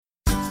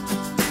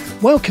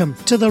Welcome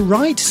to the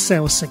Write,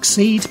 Sell,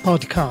 Succeed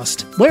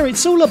podcast, where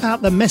it's all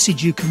about the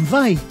message you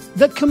convey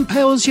that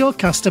compels your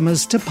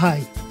customers to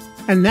pay.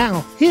 And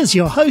now, here's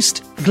your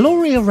host,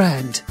 Gloria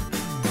Rand.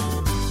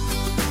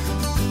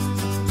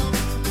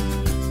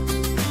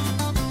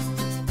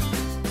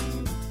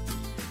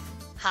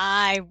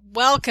 Hi,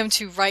 welcome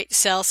to Write,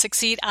 Sell,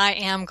 Succeed. I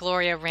am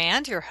Gloria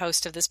Rand, your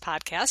host of this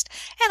podcast,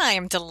 and I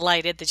am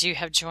delighted that you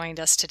have joined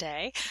us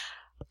today.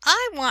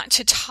 I want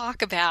to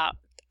talk about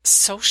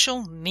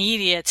social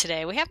media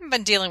today. We haven't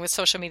been dealing with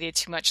social media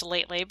too much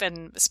lately,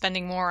 been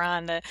spending more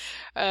on the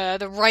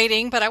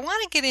writing, but I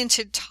want to get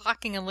into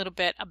talking a little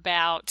bit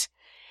about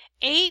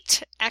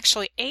eight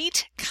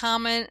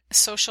common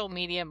social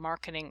media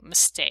marketing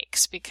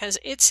mistakes, because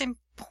it's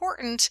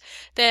important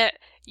that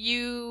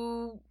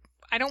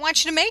I don't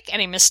want you to make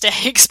any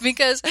mistakes,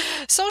 because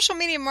social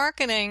media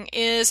marketing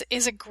is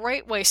a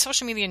great way,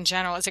 social media in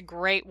general is a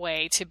great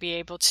way to be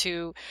able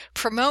to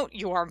promote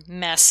your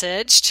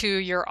message to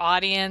your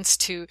audience,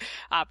 to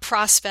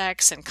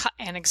prospects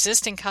and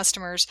existing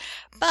customers.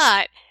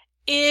 But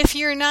if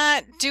you're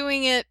not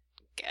doing it,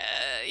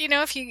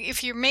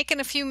 if you're making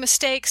a few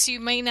mistakes, you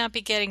may not be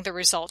getting the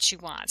results you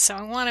want. So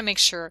I want to make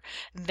sure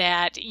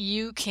that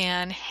you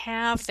can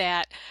have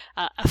that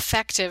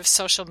effective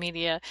social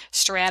media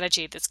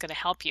strategy that's going to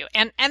help you.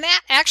 And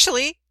that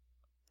actually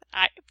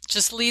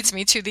just leads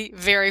me to the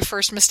very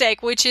first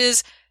mistake, which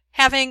is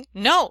having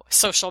no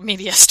social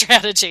media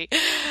strategy.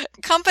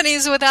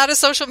 Companies without a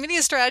social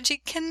media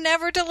strategy can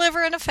never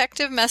deliver an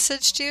effective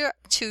message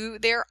to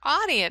their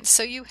audience.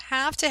 So you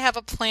have to have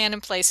a plan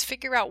in place,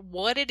 figure out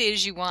what it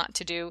is you want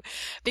to do,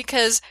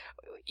 because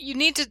you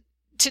need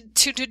to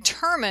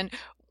determine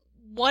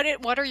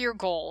what are your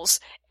goals,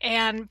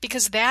 and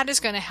because that is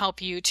going to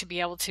help you to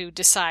be able to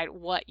decide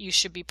what you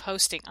should be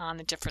posting on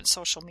the different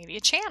social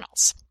media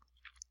channels.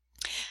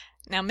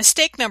 Now,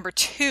 mistake number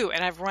 2,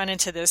 and I've run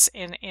into this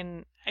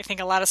in I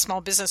think a lot of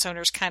small business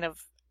owners kind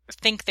of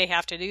think they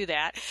have to do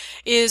that,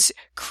 is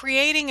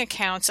creating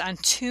accounts on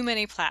too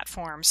many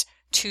platforms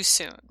too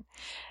soon.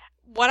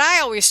 What I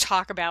always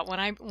talk about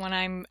when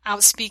I'm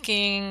out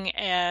speaking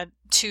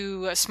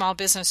to small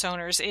business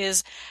owners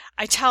is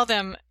I tell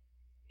them,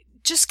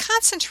 just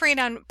concentrate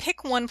on,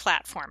 pick one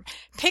platform.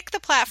 Pick the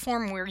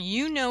platform where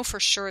you know for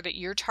sure that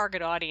your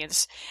target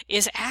audience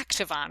is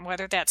active on,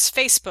 whether that's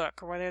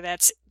Facebook or whether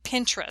that's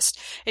Pinterest.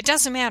 It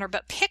doesn't matter,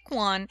 but pick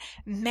one,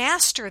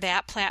 master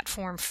that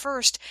platform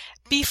first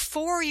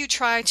before you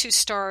try to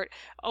start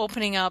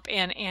opening up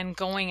and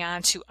going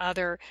on to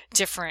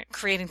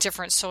creating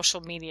different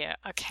social media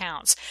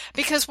accounts.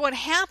 Because what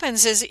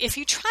happens is if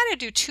you try to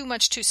do too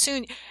much too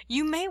soon,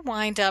 you may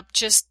wind up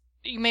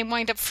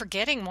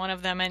forgetting one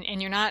of them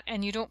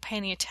and you don't pay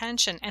any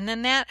attention. And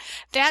then that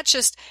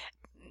just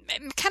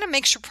kind of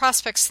makes your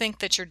prospects think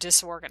that you're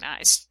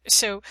disorganized.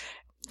 So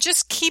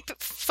just keep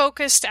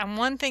focused on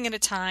one thing at a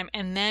time,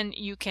 and then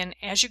you can,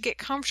 as you get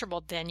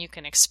comfortable, then you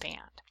can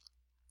expand.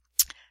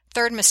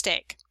 Third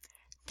mistake,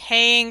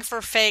 paying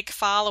for fake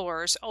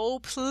followers. Oh,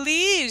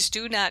 please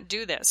do not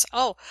do this.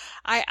 Oh,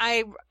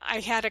 I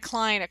had a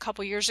client a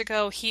couple years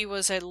ago. He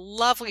was a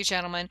lovely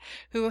gentleman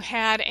who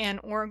had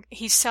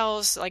he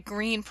sells like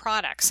green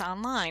products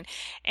online,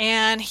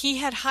 and he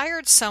had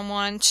hired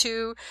someone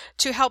to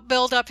help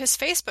build up his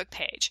Facebook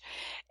page.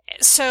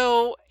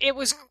 So it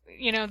was,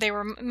 they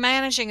were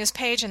managing his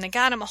page and they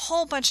got him a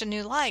whole bunch of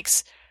new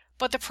likes.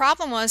 But the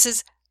problem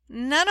is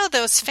none of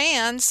those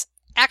fans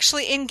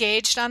actually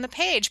engaged on the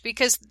page,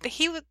 because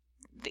he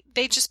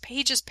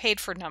just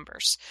paid for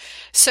numbers.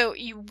 So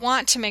you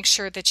want to make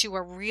sure that you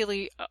are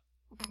really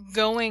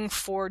going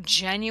for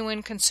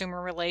genuine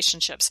consumer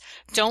relationships.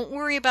 Don't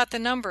worry about the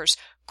numbers.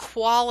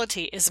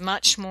 Quality is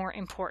much more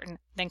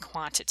important than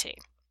quantity.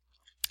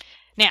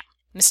 Now,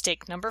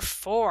 mistake number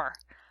 4.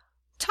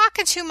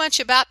 Talking too much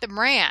about the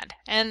brand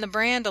and the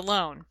brand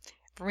alone.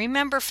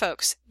 Remember,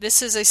 folks,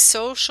 this is a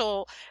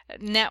social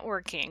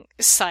networking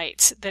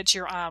site that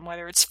you're on,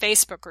 whether it's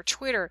Facebook or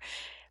Twitter.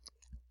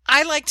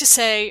 I like to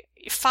say,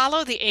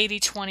 follow the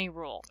 80-20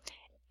 rule.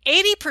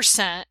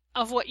 80%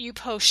 of what you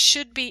post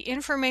should be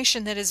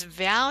information that is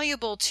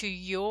valuable to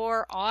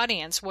your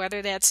audience,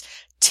 whether that's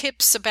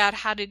tips about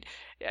how to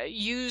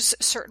use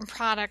certain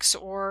products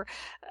or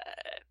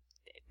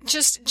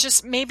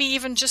just maybe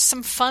even just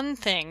some fun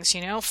things,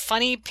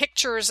 funny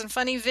pictures and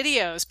funny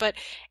videos. But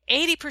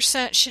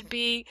 80% should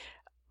be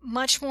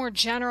much more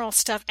general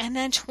stuff. And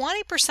then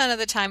 20% of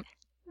the time,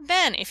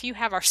 then if you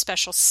have our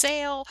special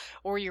sale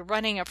or you're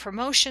running a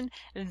promotion,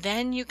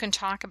 then you can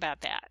talk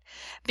about that.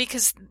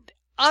 Because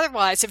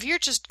otherwise, if you're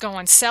just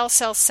going sell,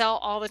 sell, sell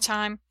all the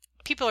time,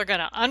 people are going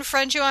to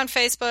unfriend you on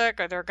Facebook,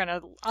 or they're going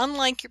to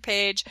unlike your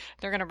page,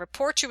 they're going to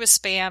report you as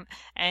spam,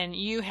 and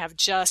you have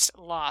just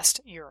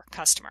lost your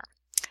customer.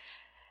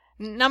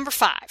 Number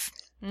 5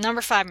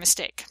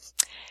 mistake.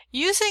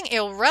 Using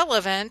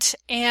irrelevant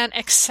and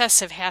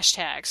excessive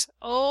hashtags.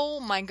 Oh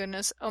my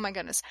goodness.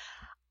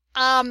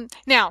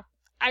 Now,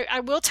 I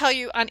will tell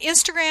you, on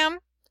Instagram,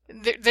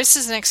 this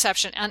is an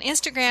exception. On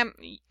Instagram,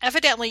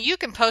 evidently you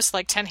can post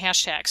like 10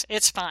 hashtags.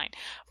 It's fine.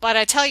 But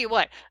I tell you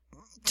what,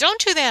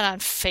 Don't do that on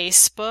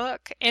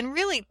Facebook, and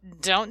really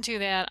don't do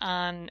that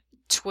on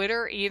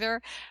Twitter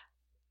either.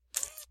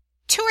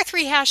 2 or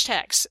 3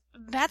 hashtags.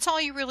 That's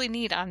all you really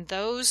need on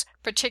those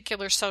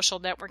particular social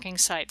networking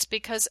sites,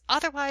 because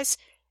otherwise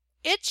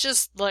it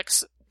just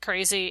looks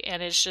crazy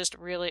and it's just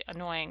really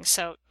annoying.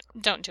 So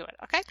don't do it,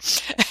 okay?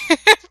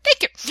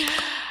 Thank you.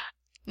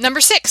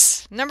 Number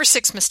six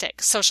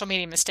mistake, social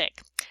media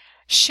mistake.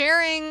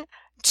 Sharing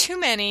too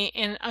many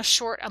in a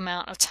short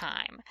amount of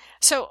time.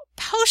 So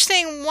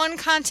posting one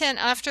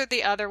content after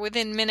the other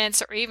within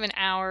minutes or even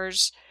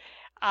hours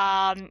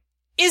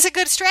is a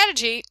good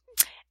strategy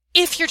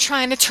if you're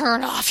trying to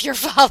turn off your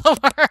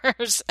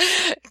followers,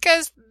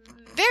 because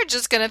they're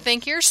just going to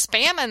think you're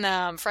spamming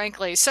them,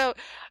 frankly. So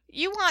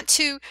you want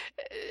to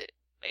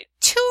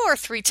 2 or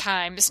 3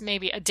 times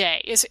maybe a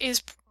day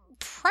is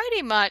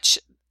pretty much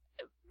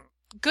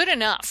good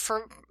enough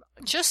for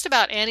just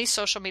about any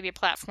social media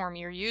platform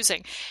you're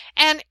using.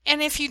 And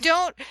if you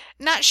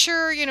not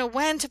sure,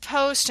 when to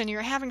post and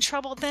you're having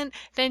trouble, then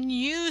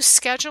use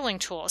scheduling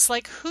tools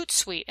like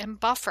Hootsuite and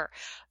Buffer.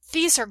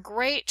 These are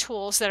great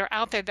tools that are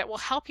out there that will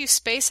help you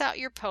space out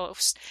your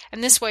posts,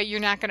 and this way you're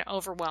not going to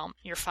overwhelm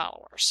your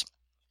followers.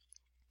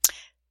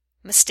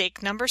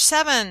 Mistake number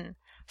 7,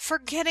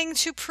 forgetting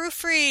to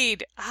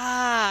proofread.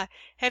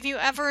 Have you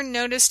ever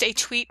noticed a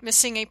tweet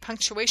missing a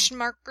punctuation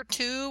mark or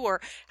 2?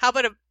 Or how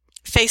about a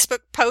Facebook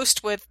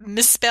post with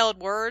misspelled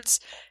words?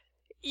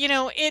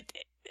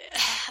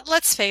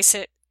 Let's face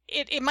it,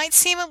 it might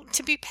seem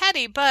to be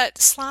petty, but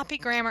sloppy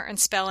grammar and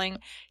spelling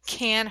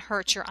can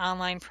hurt your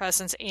online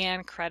presence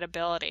and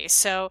credibility.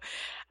 So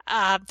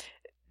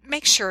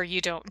make sure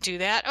you don't do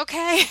that,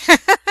 okay?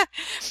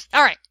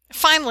 All right,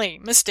 finally,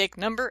 mistake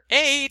number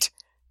 8,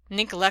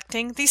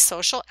 neglecting the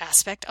social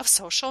aspect of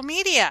social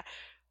media.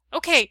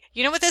 Okay,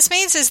 you know what this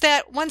means is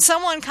that when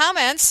someone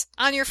comments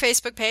on your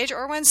Facebook page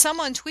or when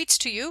someone tweets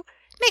to you,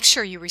 make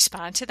sure you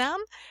respond to them.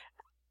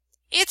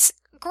 It's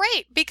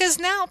great because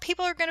now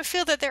people are going to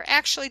feel that they're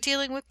actually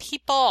dealing with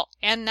people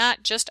and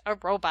not just a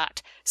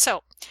robot.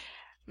 So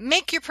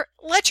let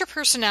your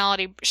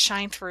personality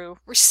shine through,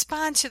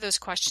 respond to those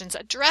questions,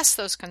 address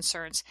those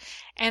concerns,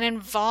 and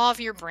involve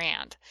your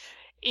brand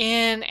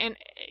in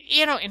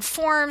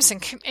forums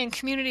and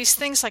communities,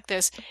 things like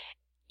this.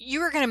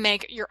 You are going to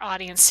make your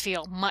audience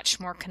feel much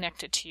more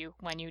connected to you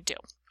when you do.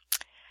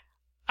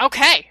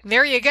 Okay,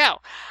 there you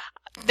go.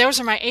 Those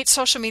are my 8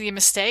 social media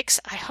mistakes.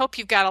 I hope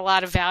you got a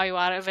lot of value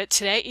out of it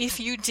today. If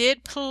you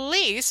did,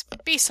 please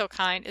be so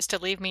kind as to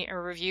leave me a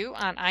review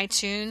on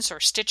iTunes or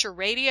Stitcher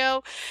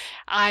Radio.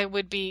 It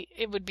would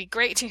be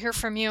great to hear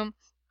from you.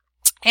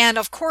 And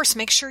of course,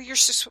 make sure you're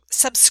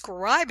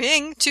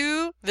subscribing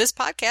to this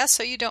podcast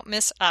so you don't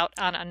miss out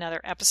on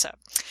another episode.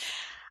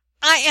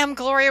 I am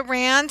Gloria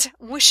Rand,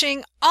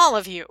 wishing all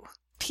of you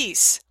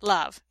peace,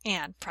 love,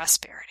 and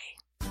prosperity.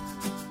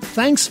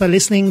 Thanks for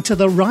listening to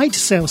the Write,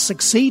 Sell,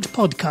 Succeed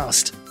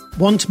podcast.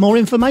 Want more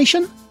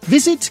information?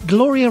 Visit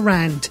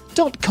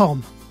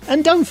gloriarand.com.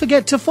 And don't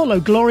forget to follow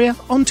Gloria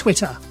on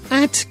Twitter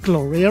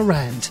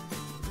 @GloriaRand.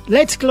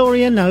 Let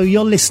Gloria know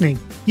you're listening.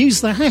 Use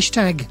the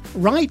hashtag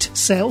Write,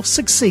 Sell,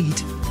 Succeed.